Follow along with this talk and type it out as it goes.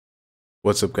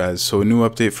What's up, guys? So a new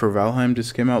update for Valheim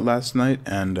just came out last night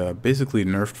and basically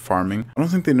nerfed farming. I don't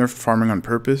think they nerfed farming on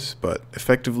purpose, but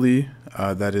effectively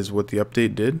that is what the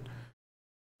update did.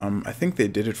 I think they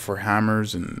did it for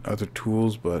hammers and other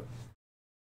tools, but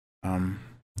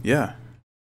yeah,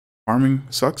 farming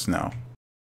sucks now.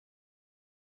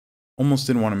 Almost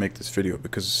didn't want to make this video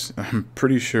because I'm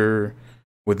pretty sure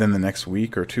within the next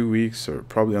week or 2 weeks, or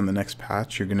probably on the next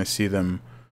patch, you're going to see them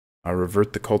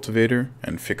revert the cultivator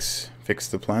and fix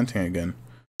the planting again.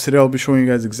 Today I'll be showing you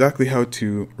guys exactly how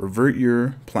to revert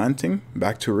your planting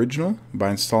back to original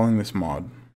by installing this mod.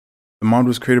 The mod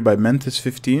was created by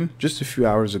Mentis15 just a few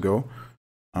hours ago.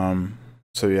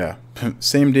 So yeah,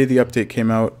 same day the update came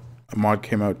out, a mod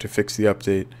came out to fix the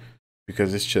update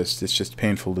because it's just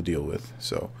painful to deal with.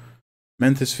 So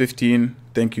Mentis15,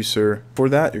 thank you, sir. For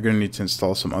that, you're going to need to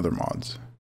install some other mods.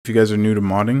 If you guys are new to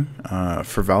modding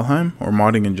for Valheim or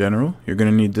modding in general, you're going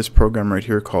to need this program right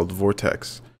here called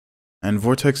Vortex. And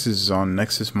Vortex is on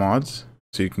Nexus Mods,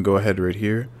 so you can go ahead right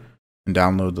here and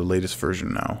download the latest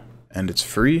version now. And it's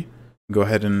free. Go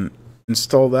ahead and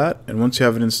install that, and once you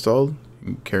have it installed,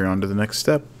 you can carry on to the next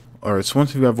step. Alright, so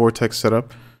once you've got Vortex set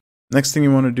up, next thing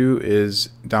you want to do is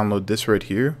download this right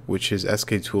here, which is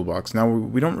SK Toolbox. Now,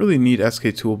 we don't really need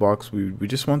SK Toolbox, we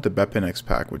just want the Bepinex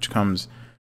pack, which comes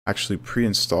actually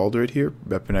pre-installed right here,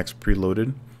 Bepinex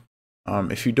preloaded.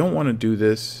 If you don't want to do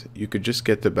this, you could just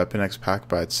get the Bepinex pack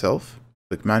by itself,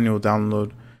 click manual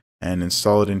download, and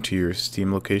install it into your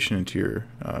Steam location, into your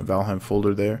Valheim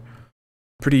folder there.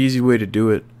 Pretty easy way to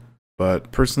do it,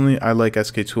 but personally I like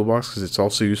SK Toolbox because it's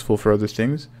also useful for other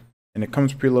things, and it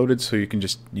comes preloaded, so you can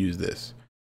just use this.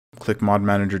 Click Mod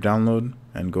Manager Download,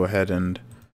 and go ahead and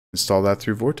install that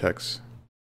through Vortex.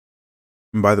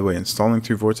 And by the way, installing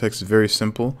through Vortex is very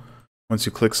simple. Once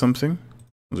you click something,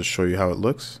 I'll just show you how it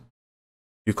looks.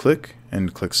 You click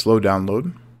and click Slow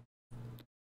Download,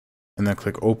 and then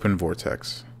click Open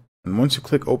Vortex. And once you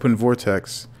click Open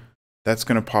Vortex, that's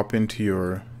going to pop into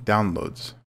your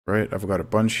downloads, right? I've got a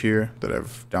bunch here that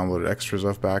I've downloaded extras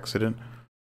of by accident.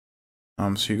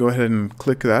 So you go ahead and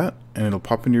click that, and it'll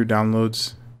pop into your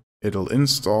downloads. It'll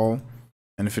install,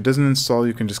 and if it doesn't install,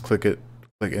 you can just click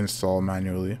Install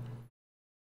manually.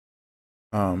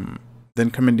 Then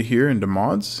come into here into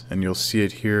mods, and you'll see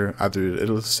it here. Either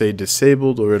it'll say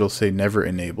disabled or it'll say never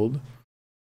enabled.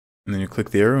 And then you click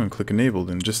the arrow and click enabled,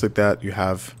 and just like that, you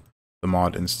have the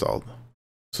mod installed.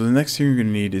 So the next thing you're going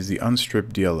to need is the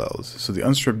unstripped DLLs. So the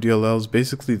unstripped DLLs,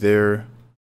 basically they're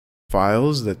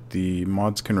files that the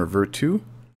mods can revert to,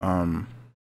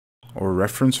 or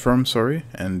reference from, sorry.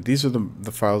 And these are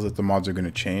the files that the mods are going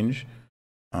to change,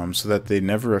 so that they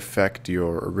never affect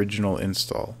your original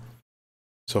install.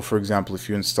 So for example, if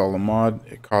you install a mod,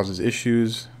 it causes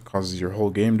issues, causes your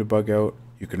whole game to bug out,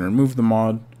 you can remove the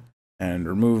mod and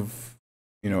remove,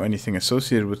 anything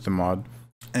associated with the mod,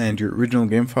 and your original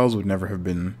game files would never have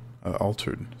been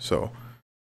altered. So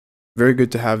very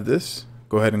good to have this.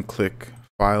 Go ahead and click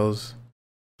Files,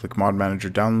 click Mod Manager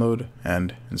Download,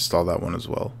 and install that one as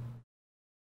well.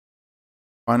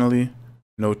 Finally,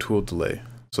 no tool delay.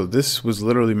 So this was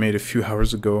literally made a few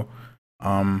hours ago.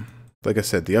 Like I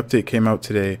said, the update came out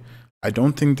today. I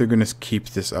don't think they're going to keep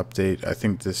this update. I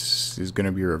think this is going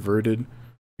to be reverted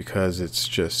because it's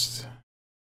just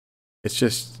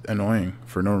annoying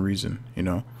for no reason,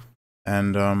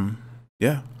 And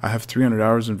yeah, I have 300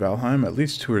 hours in Valheim. At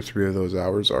least 2 or 3 of those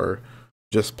hours are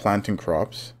just planting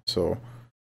crops. So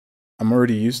I'm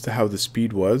already used to how the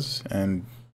speed was, and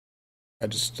I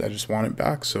just want it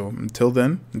back. So until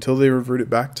then, until they revert it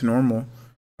back to normal,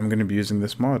 I'm going to be using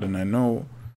this mod, and I know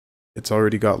it's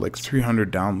already got like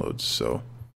 300 downloads. So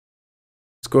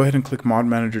let's go ahead and click Mod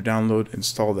Manager Download,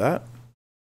 install that,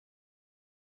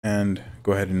 and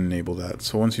go ahead and enable that.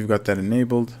 So once you've got that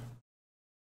enabled,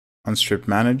 Unstrip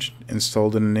Managed,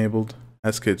 installed and enabled,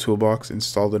 SK Toolbox,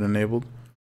 installed and enabled,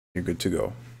 you're good to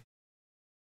go.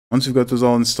 Once you've got those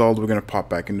all installed, we're going to pop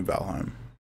back into Valheim.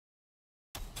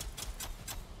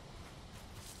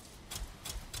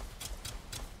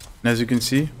 And as you can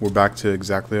see, we're back to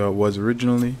exactly how it was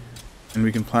originally, and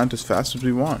we can plant as fast as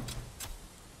we want.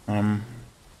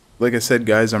 Like I said,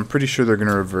 guys, I'm pretty sure they're going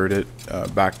to revert it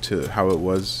back to how it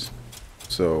was.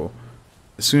 So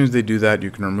as soon as they do that, you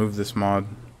can remove this mod.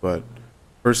 But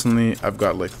personally, I've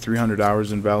got like 300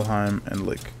 hours in Valheim,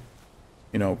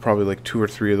 and probably like 2 or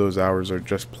 3 of those hours are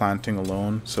just planting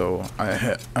alone. So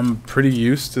I'm pretty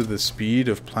used to the speed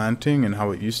of planting and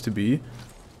how it used to be,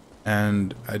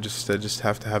 and I just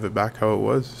have to have it back how it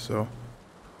was. So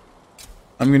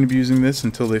I'm going to be using this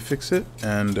until they fix it,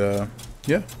 and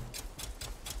yeah.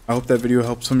 I hope that video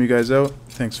helped some of you guys out.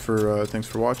 Thanks for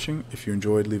watching. If you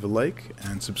enjoyed, leave a like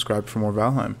and subscribe for more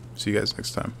Valheim. See you guys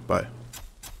next time. Bye.